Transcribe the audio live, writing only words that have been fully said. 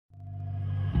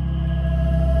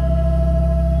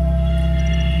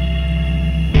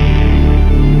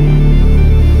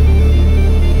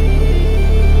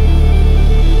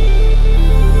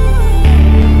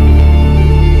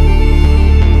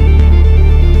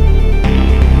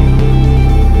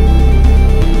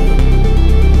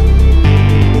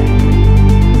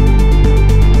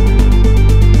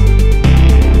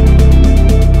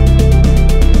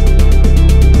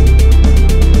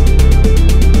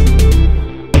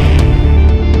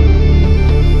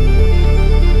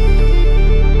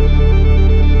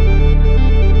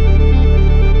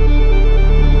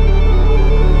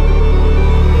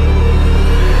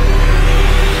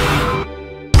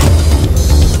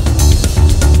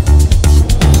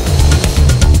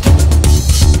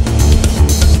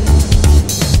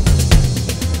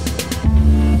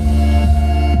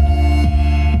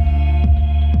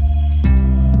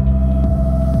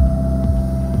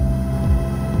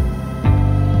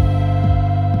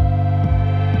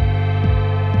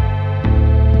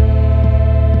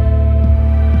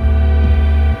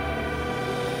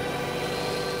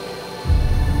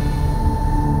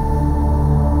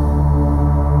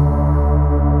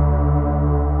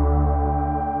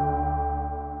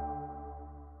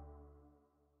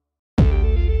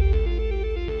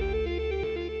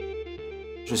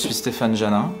Je suis Stéphane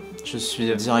Janin, je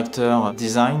suis directeur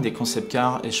design des concept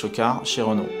cars et show cars chez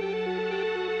Renault.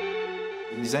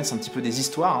 Le design, c'est un petit peu des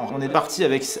histoires. On est parti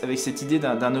avec cette idée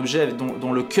d'un objet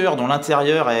dont le cœur, dont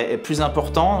l'intérieur est plus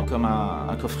important, comme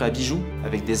un coffret à bijoux,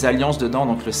 avec des alliances dedans,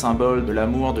 donc le symbole de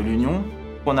l'amour, de l'union.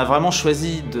 On a vraiment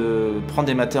choisi de prendre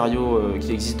des matériaux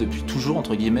qui existent depuis toujours,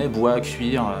 entre guillemets, bois,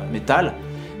 cuir, métal,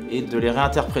 et de les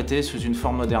réinterpréter sous une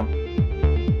forme moderne.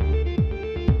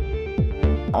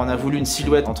 On a voulu une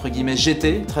silhouette entre guillemets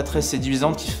GT, très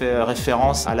séduisante, qui fait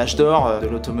référence à l'âge d'or de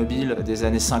l'automobile des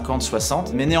années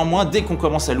 50-60. Mais néanmoins, dès qu'on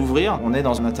commence à l'ouvrir, on est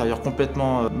dans un intérieur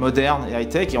complètement moderne et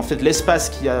high-tech. Et en fait, l'espace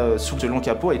qu'il y a sous ce long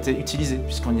capot a été utilisé,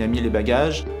 puisqu'on y a mis les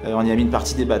bagages, on y a mis une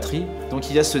partie des batteries. Donc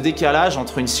il y a ce décalage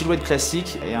entre une silhouette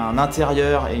classique et un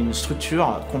intérieur et une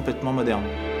structure complètement moderne.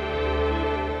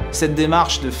 Cette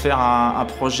démarche de faire un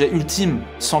projet ultime,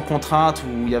 sans contrainte,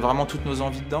 où il y a vraiment toutes nos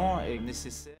envies dedans, est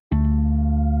nécessaire.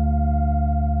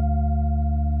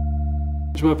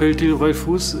 Je m'appelle Till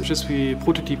Reifus, je suis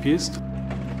prototypiste.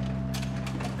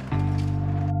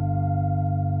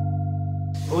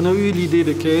 On a eu l'idée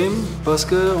de KEIM parce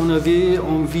qu'on avait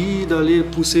envie d'aller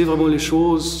pousser vraiment les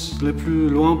choses le plus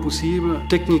loin possible,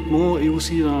 techniquement et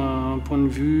aussi d'un point de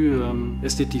vue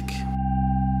esthétique.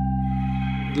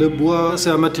 Le bois,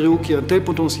 c'est un matériau qui a un tel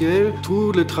potentiel.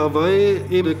 Tout le travail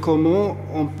est de comment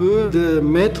on peut le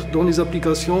mettre dans les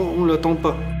applications où on ne l'attend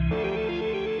pas.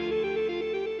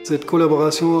 Cette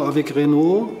collaboration avec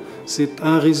Renault, c'est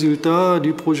un résultat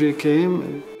du projet KEIM.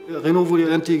 Renault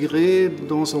voulait intégrer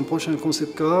dans son prochain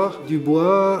concept car du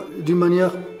bois d'une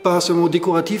manière pas seulement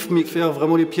décorative, mais faire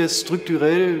vraiment des pièces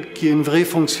structurelles qui aient une vraie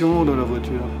fonction dans la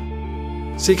voiture.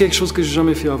 C'est quelque chose que je n'ai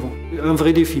jamais fait avant, un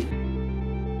vrai défi.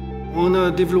 On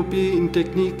a développé une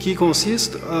technique qui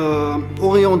consiste à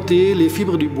orienter les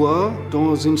fibres du bois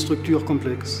dans une structure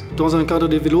complexe. Dans un cadre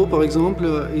de vélo, par exemple,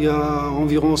 il y a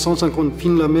environ 150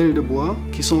 fines lamelles de bois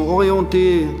qui sont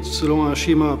orientées selon un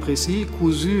schéma précis,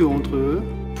 cousues entre eux,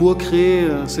 pour créer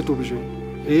cet objet.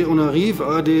 Et on arrive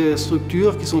à des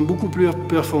structures qui sont beaucoup plus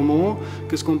performantes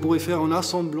que ce qu'on pourrait faire en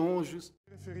assemblant juste.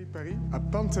 Périphérie Paris à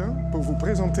Pantin pour vous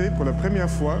présenter pour la première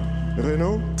fois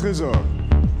Renault Trezor.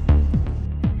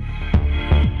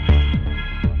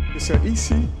 C'est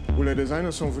ici où les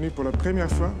designers sont venus pour la première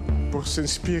fois pour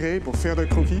s'inspirer, pour faire des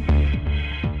croquis.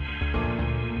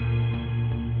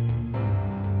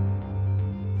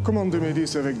 Comme en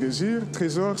 2010 avec Désir,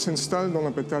 Trezor s'installe dans la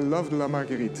pétale Love de la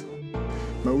Marguerite.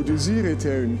 Mais où Désir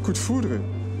était un coup de foudre,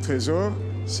 Trezor,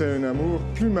 c'est un amour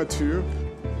plus mature,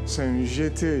 c'est un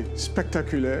GT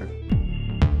spectaculaire,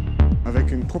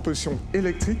 avec une propulsion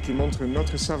électrique qui montre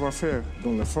notre savoir-faire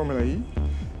dans la Formule I,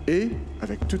 et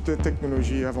avec toutes les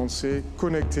technologies avancées,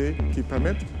 connectées, qui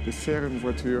permettent de faire une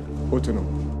voiture autonome.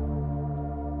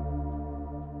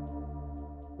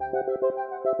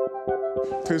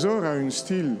 Trezor a un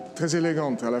style très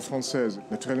élégant à la française,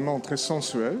 naturellement très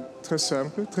sensuel, très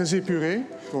simple, très épuré.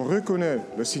 On reconnaît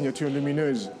la signature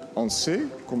lumineuse en C,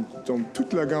 comme dans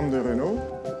toute la gamme de Renault.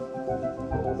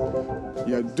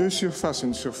 Il y a deux surfaces,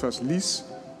 une surface lisse,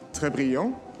 très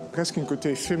brillante, presque un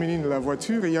côté féminin de la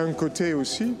voiture, et il y a un côté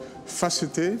aussi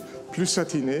faceté, plus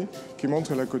satiné, qui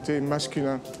montre le côté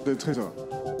masculin de Trezor.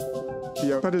 Il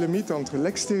n'y a pas de limite entre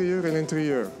l'extérieur et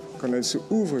l'intérieur. Quand elle se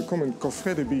ouvre comme un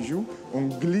coffret de bijoux, on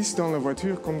glisse dans la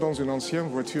voiture comme dans une ancienne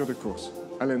voiture de course.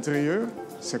 À l'intérieur,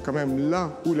 c'est quand même là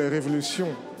où la révolution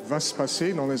va se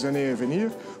passer dans les années à venir.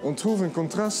 On trouve un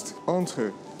contraste entre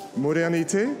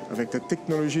modernité, avec des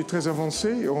technologies très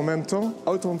avancées, et en même temps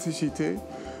authenticité,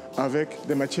 avec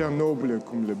des matières nobles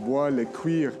comme le bois, le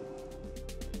cuir.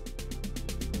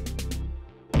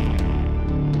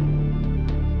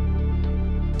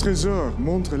 Trezor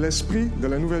montre l'esprit de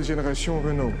la nouvelle génération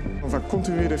Renault. On va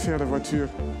continuer de faire des voitures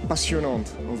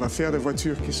passionnantes. On va faire des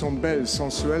voitures qui sont belles,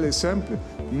 sensuelles et simples,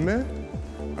 mais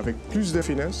avec plus de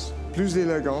finesse, plus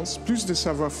d'élégance, plus de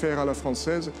savoir-faire à la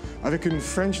française, avec une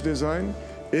French design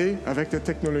et avec des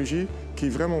technologies qui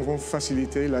vraiment vont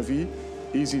faciliter la vie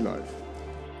easy life.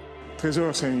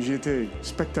 Trezor, c'est une GT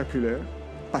spectaculaire,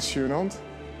 passionnante,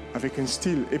 avec un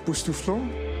style époustouflant.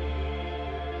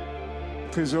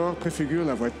 Trezor préfigure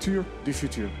la voiture du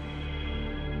futur.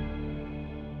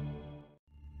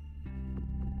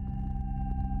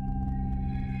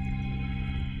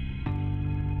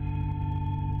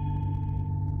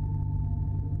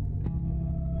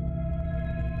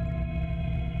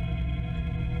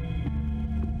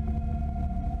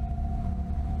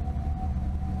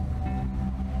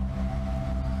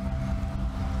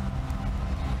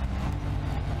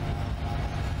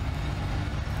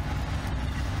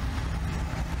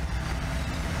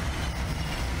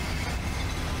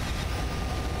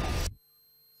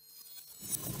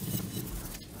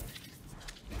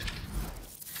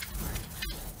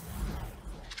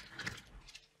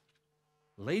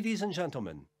 Ladies and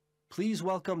gentlemen, please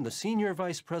welcome the Senior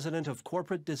Vice President of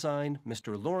Corporate Design,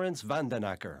 Mr. Lawrence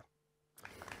Vandenacker.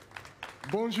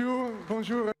 Bonjour,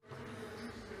 bonjour.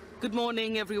 Good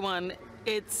morning, everyone.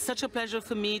 It's such a pleasure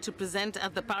for me to present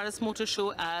at the Paris Motor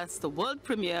Show as the world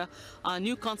premiere our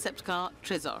new concept car,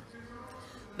 Trezor.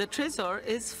 The Trezor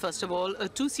is, first of all, a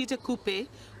two-seater coupe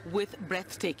with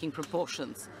breathtaking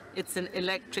proportions. It's an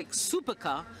electric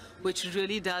supercar which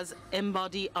really does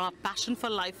embody our passion for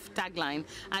life tagline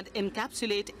and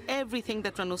encapsulate everything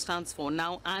that Renault stands for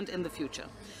now and in the future.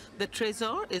 The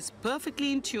Trezor is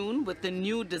perfectly in tune with the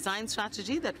new design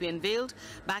strategy that we unveiled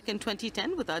back in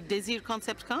 2010 with our Désir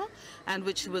concept car, and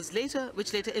which later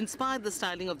inspired the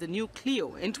styling of the new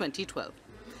Clio in 2012.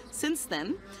 Since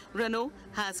then, Renault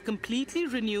has completely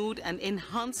renewed and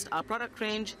enhanced our product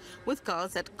range with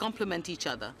cars that complement each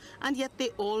other, and yet they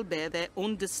all bear their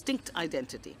own distinct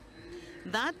identity.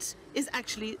 That is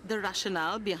actually the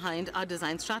rationale behind our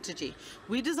design strategy.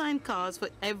 We design cars for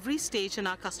every stage in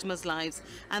our customers' lives,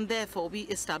 and therefore we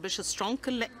establish a strong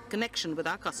connection with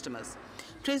our customers.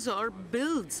 Trezor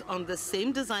builds on the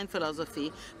same design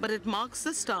philosophy, but it marks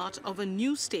the start of a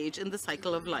new stage in the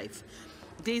cycle of life.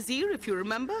 Désir, if you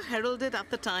remember, heralded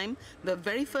at the time the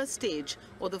very first stage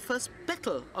or the first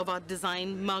petal of our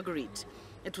design Marguerite.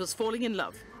 It was falling in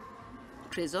love.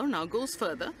 Trezor now goes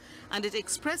further and it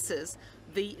expresses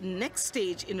the next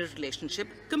stage in a relationship,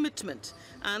 commitment,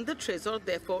 and the Trezor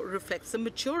therefore reflects the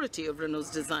maturity of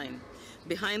Renault's design.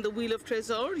 Behind the wheel of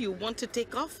Trezor, you want to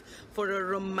take off for a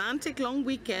romantic long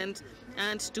weekend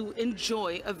and to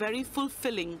enjoy a very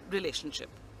fulfilling relationship.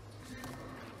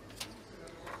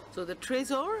 So the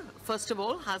Trezor, first of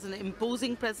all, has an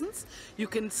imposing presence. You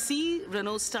can see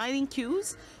Renault's styling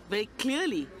cues very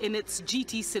clearly in its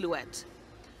GT silhouette.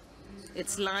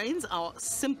 Its lines are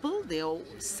simple, they are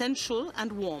sensual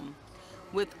and warm,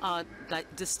 with our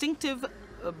distinctive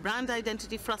brand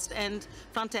identity front end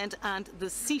and the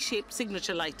C-shaped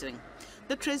signature lighting.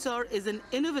 The Trezor is an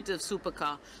innovative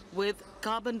supercar with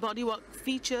carbon bodywork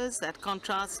features that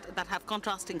have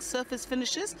contrasting surface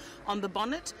finishes. On the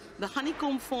bonnet, the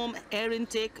honeycomb form air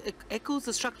intake echoes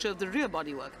the structure of the rear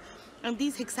bodywork. And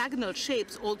these hexagonal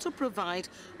shapes also provide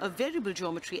a variable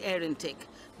geometry air intake.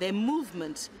 Their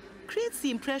movement creates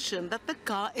the impression that the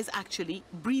car is actually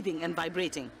breathing and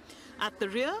vibrating. At the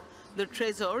rear, the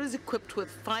Trezor is equipped with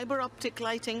fiber optic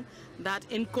lighting that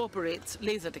incorporates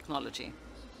laser technology.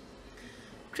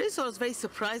 Trezor's very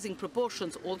surprising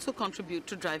proportions also contribute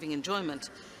to driving enjoyment.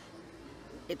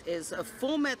 It is a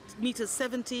 4.70 meters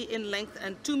in length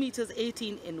and 2.18 meters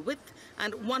in width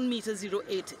and 1.08 meters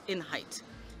in height.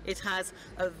 It has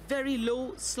a very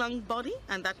low slung body,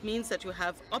 and that means that you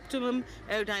have optimum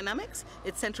aerodynamics.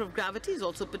 Its center of gravity is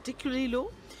also particularly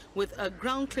low, with a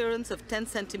ground clearance of 10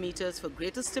 centimeters for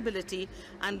greater stability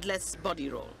and less body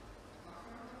roll.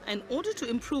 In order to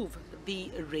improve the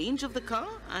range of the car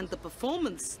and the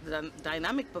performance, the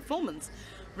dynamic performance,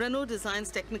 Renault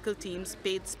Design's technical teams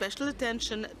paid special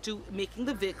attention to making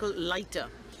the vehicle lighter.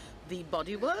 The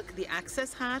bodywork, the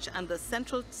access hatch and the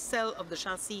central cell of the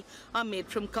chassis are made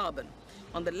from carbon.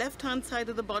 On the left-hand side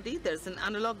of the body, there's an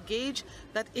analog gauge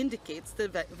that indicates the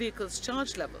vehicle's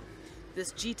charge level.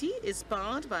 This GT is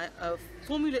powered by a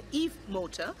Formula E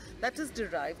motor that is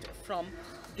derived from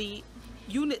the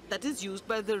unit that is used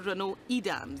by the Renault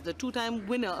EDAMS, the two-time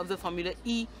winner of the Formula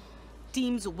E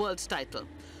team's world title.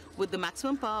 With the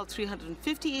maximum power of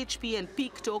 350 HP and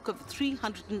peak torque of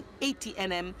 380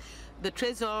 Nm, the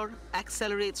Trezor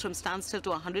accelerates from standstill to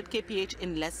 100 kph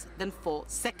in less than 4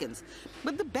 seconds.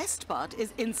 But the best part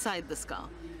is inside this car.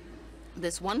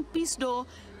 This one-piece door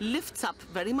lifts up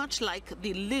very much like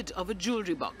the lid of a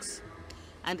jewelry box.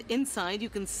 And inside you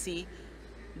can see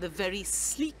the very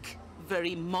sleek,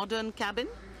 very modern cabin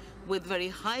with very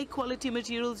high quality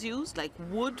materials used like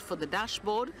wood for the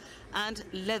dashboard and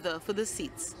leather for the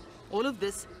seats. All of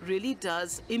this really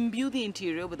does imbue the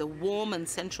interior with a warm and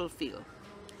sensual feel.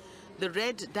 The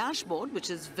red dashboard, which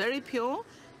is very pure,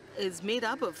 is made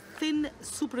up of thin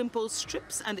superimposed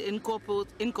strips and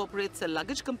incorporates a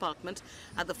luggage compartment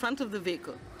at the front of the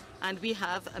vehicle. And we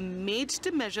have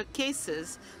made-to-measure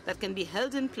cases that can be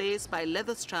held in place by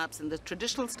leather straps in the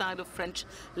traditional style of French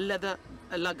leather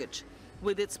luggage.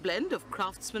 With its blend of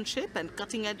craftsmanship and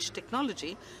cutting-edge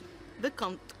technology, the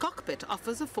cockpit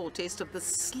offers a foretaste of the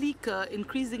sleeker,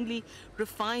 increasingly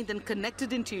refined and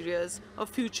connected interiors of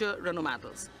future Renault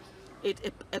models.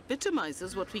 It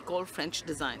epitomizes what we call French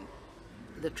design.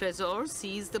 The Trezor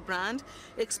sees the brand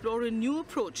explore a new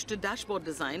approach to dashboard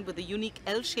design with a unique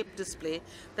L-shaped display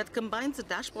that combines the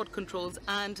dashboard controls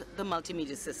and the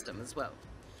multimedia system as well.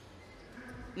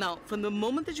 Now, from the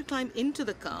moment that you climb into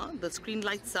the car, the screen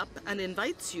lights up and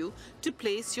invites you to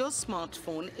place your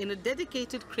smartphone in a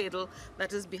dedicated cradle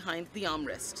that is behind the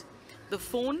armrest. The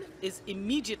phone is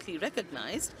immediately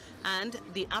recognized and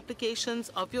the applications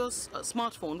of your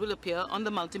smartphone will appear on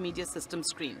the multimedia system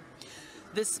screen.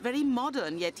 This very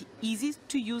modern yet easy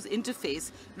to use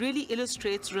interface really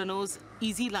illustrates Renault's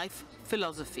easy life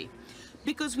philosophy,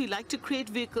 because we like to create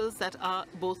vehicles that are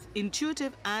both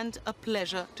intuitive and a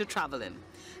pleasure to travel in.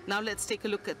 Now let's take a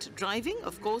look at driving.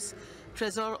 Of course,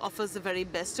 Trezor offers the very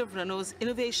best of Renault's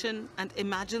innovation and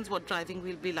imagines what driving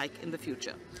will be like in the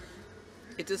future.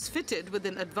 It is fitted with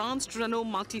an advanced Renault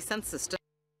multi-sense system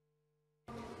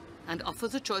and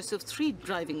offers a choice of 3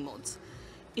 driving modes,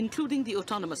 including the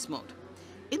autonomous mode.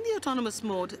 In the autonomous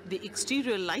mode, the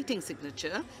exterior lighting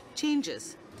signature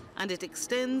changes and it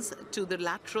extends to the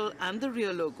lateral and the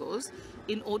rear logos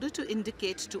in order to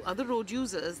indicate to other road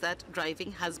users that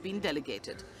driving has been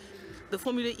delegated. The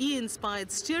Formula E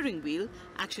inspired steering wheel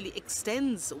actually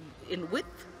extends in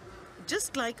width,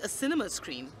 just like a cinema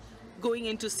screen, going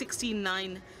into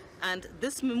 16:9, and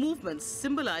this movement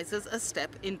symbolizes a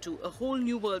step into a whole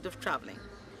new world of traveling.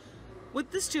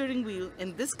 With the steering wheel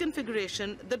in this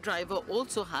configuration, the driver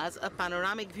also has a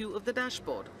panoramic view of the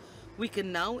dashboard. We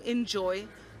can now enjoy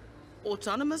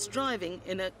autonomous driving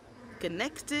in a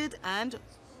connected and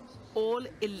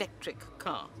all-electric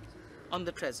car on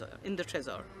the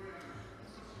Trezor.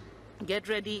 Get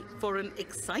ready for an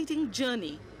exciting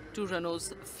journey to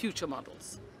Renault's future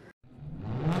models.